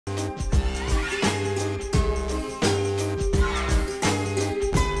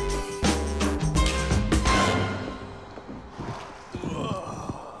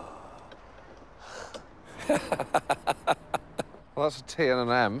Well, that's a T and an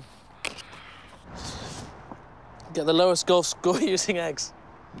M. Get the lowest golf score using eggs.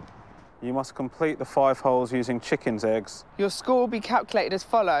 You must complete the 5 holes using chicken's eggs. Your score will be calculated as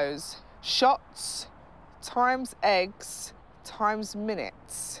follows. Shots times eggs times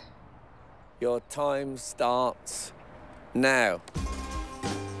minutes. Your time starts now.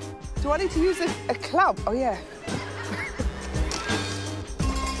 Do I need to use a club? Oh, yeah.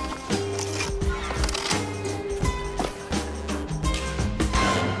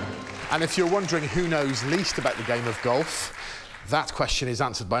 And if you're wondering who knows least about the game of golf, that question is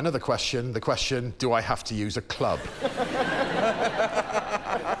answered by another question. The question, do I have to use a club?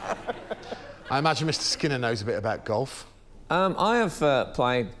 I imagine Mr. Skinner knows a bit about golf. I have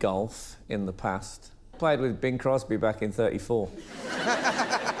played golf in the past. Played with Bing Crosby back in '34.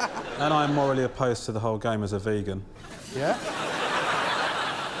 And I'm morally opposed to the whole game as a vegan. Yeah?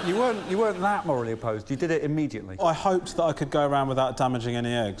 You weren't that morally opposed. You did it immediately. I hoped that I could go around without damaging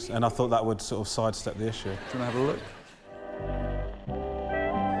any eggs, and I thought that would sort of sidestep the issue. Do you want to have a look?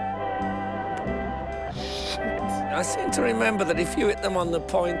 I seem to remember that if you hit them on the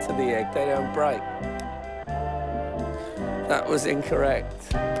point of the egg, they don't break. That was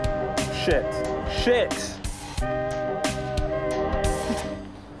incorrect. Shit. Shit!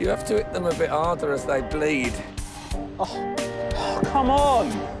 You have to hit them a bit harder as they bleed. Oh, come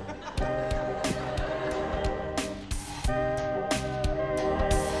on!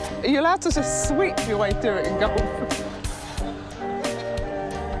 Are you allowed to just sweep your way through it in golf?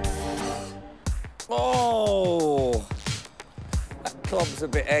 Oh! That club's a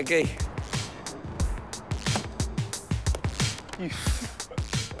bit eggy. I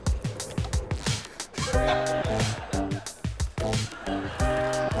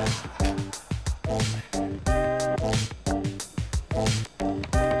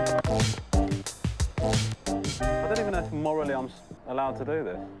don't even know if morally I'm allowed to do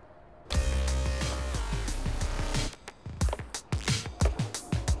this.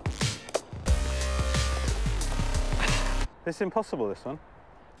 It's impossible, this one.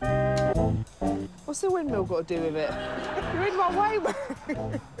 What's the windmill got to do with it? You're in my way, man.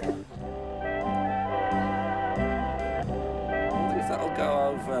 I wonder if that'll go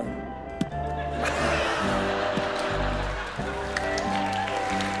over.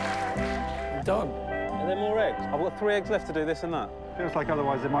 I'm done. Are there more eggs? I've got 3 eggs left to do this and that. Feels like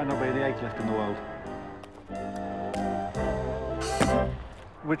otherwise there might not be any eggs left in the world.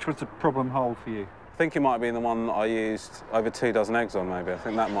 Which was the problem hole for you? I think it might be the one that I used over 2 dozen eggs on, maybe. I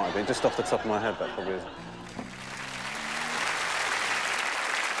think that might be. Just off the top of my head, that probably is.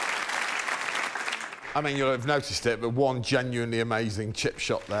 I mean, you'll have noticed it, but one genuinely amazing chip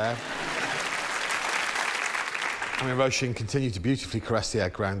shot there. I mean, Roisin continued to beautifully caress the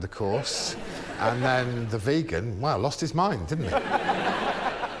egg round the course. And then the vegan, well, lost his mind, didn't he?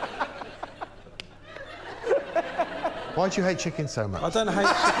 Why do you hate chicken so much? I don't hate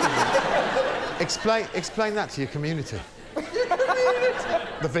chicken. Explain that to your community.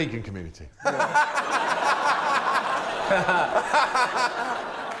 The vegan community.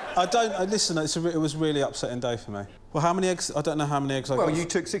 I don't... listen, it was a really upsetting day for me. Well, how many eggs... I don't know how many eggs I got. Well, you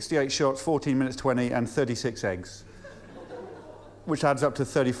took 68 shots, 14 minutes 20, and 36 eggs. Which adds up to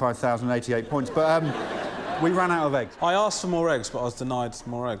 35,088 points. But we ran out of eggs. I asked for more eggs, but I was denied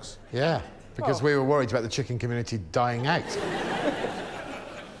more eggs. Yeah, because we were worried about the chicken community dying out.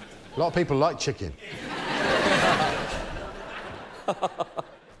 A lot of people like chicken.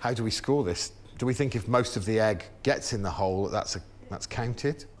 How do we score this? Do we think if most of the egg gets in the hole, that's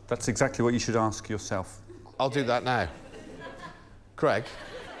counted? That's exactly what you should ask yourself. I'll do that now. Greg?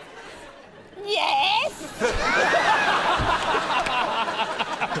 Yes!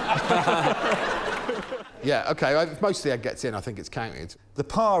 Yeah, OK, if most of the egg gets in, I think it's counted. The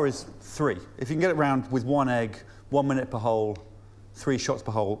par is 3. If you can get it round with 1 egg, 1 minute per hole, 3 shots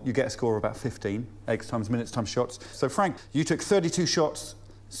per hole, you get a score of about 15. Eggs times minutes times shots. So, Frank, you took 32 shots,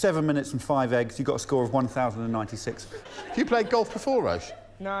 7 minutes and 5 eggs. You got a score of 1,096. Have you played golf before, Roish?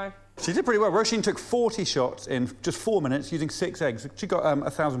 No. She did pretty well. Roisin took 40 shots in just 4 minutes using 6 eggs. She got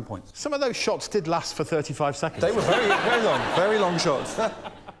 1,000 points. Some of those shots did last for 35 seconds. They were very long shots.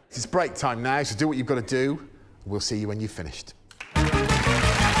 It's break time now, so do what you've got to do. We'll see you when you've finished.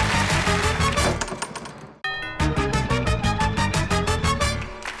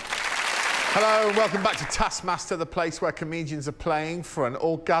 Hello and welcome back to Taskmaster, the place where comedians are playing for an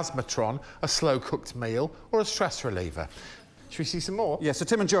orgasmatron, a slow-cooked meal or a stress reliever. Should we see some more? Yeah, so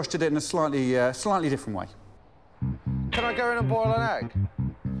Tim and Josh did it in a slightly different way. Can I go in and boil an egg?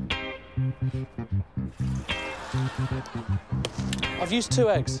 I've used 2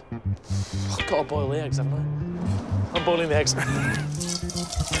 eggs. I've got to boil the eggs, haven't I? I'm boiling the eggs.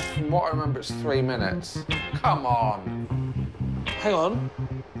 From what I remember, it's 3 minutes. Come on. Hang on.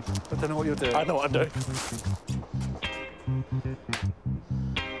 I don't know what you're doing. I know what I'm doing.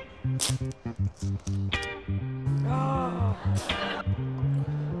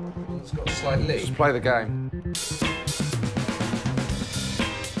 It's got a slight lead. Just play the game.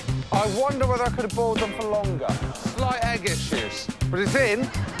 I wonder whether I could have boiled them for longer. Slight egg issues. But it's in.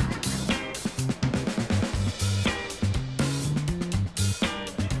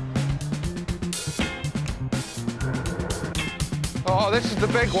 Oh, this is the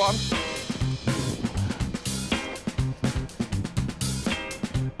big one.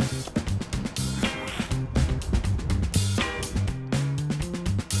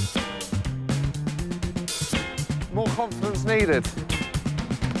 More confidence needed.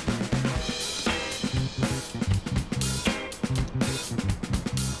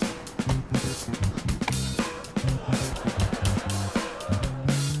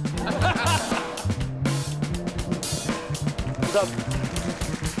 Done.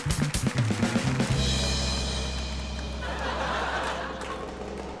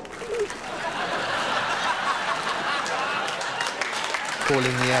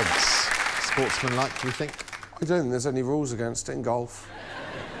 Boiling the eggs. Sportsmanlike, do you think? I don't think there's any rules against it in golf.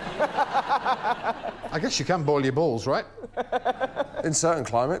 I guess you can boil your balls, right? In certain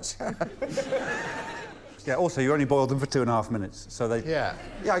climates. Yeah, also, you only boiled them for 2.5 minutes, so they... Yeah.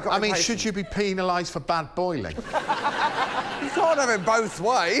 Yeah, I mean, should you be penalised for bad boiling? You can't have it both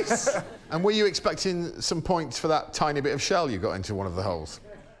ways. And were you expecting some points for that tiny bit of shell you got into one of the holes?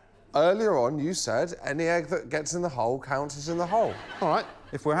 Earlier on, you said any egg that gets in the hole counts as in the hole. All right.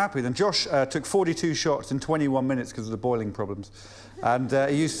 If we're happy, then Josh took 42 shots in 21 minutes because of the boiling problems. And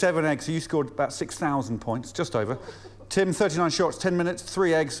he used 7 eggs, so you scored about 6,000 points, just over. Tim, 39 shots, 10 minutes,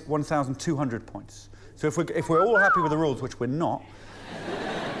 3 eggs, 1,200 points. So if we're all happy with the rules, which we're not,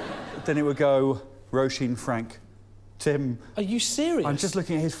 then it would go Roisin, Frank, Tim. Are you serious? I'm just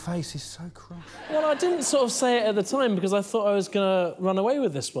looking at his face, he's so cross. Well, I didn't sort of say it at the time because I thought I was going to run away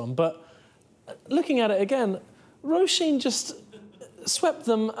with this one, but looking at it again, Roisin just swept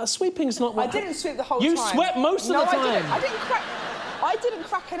them. Sweeping's not what... I didn't sweep the whole time. You swept most of the time. I didn't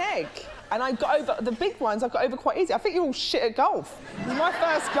crack an egg. And I got over the big ones. I got over quite easy. I think you're all shit at golf. This is my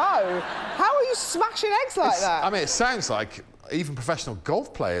first go. How are you smashing eggs like that? I mean, it sounds like even professional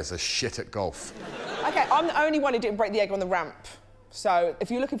golf players are shit at golf. OK, I'm the only one who didn't break the egg on the ramp. So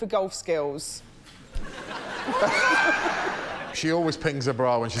if you're looking for golf skills... She always pings her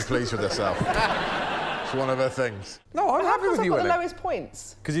bra when she's pleased with herself. It's one of her things. No, I'm happy with you, I've got Willie. the lowest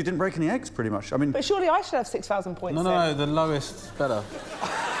points. Because you didn't break any eggs, pretty much. I mean... But surely I should have 6,000 points No, the lowest better.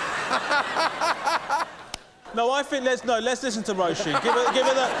 No, I think let's listen to Roisin. Give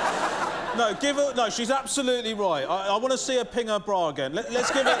her that. No, no, she's absolutely right. I want to see her ping her bra again. Let's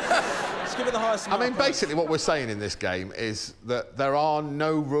give it the highest amount. I mean, basically what we're saying in this game is that there are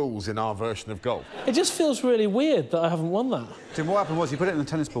no rules in our version of golf. It just feels really weird that I haven't won that. Tim, what happened was you put it in the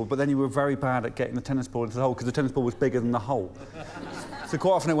tennis ball, but then you were very bad at getting the tennis ball into the hole because the tennis ball was bigger than the hole. So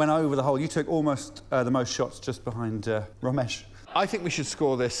quite often it went over the hole. You took almost the most shots just behind Romesh. I think we should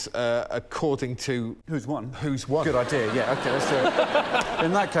score this according to... Who's won? Who's won. Good idea, yeah, OK, let's do it.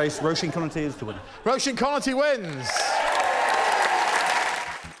 In that case, Roisin Conaty is the winner. Roisin Conaty wins!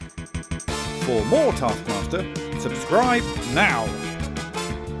 For more Taskmaster, subscribe now.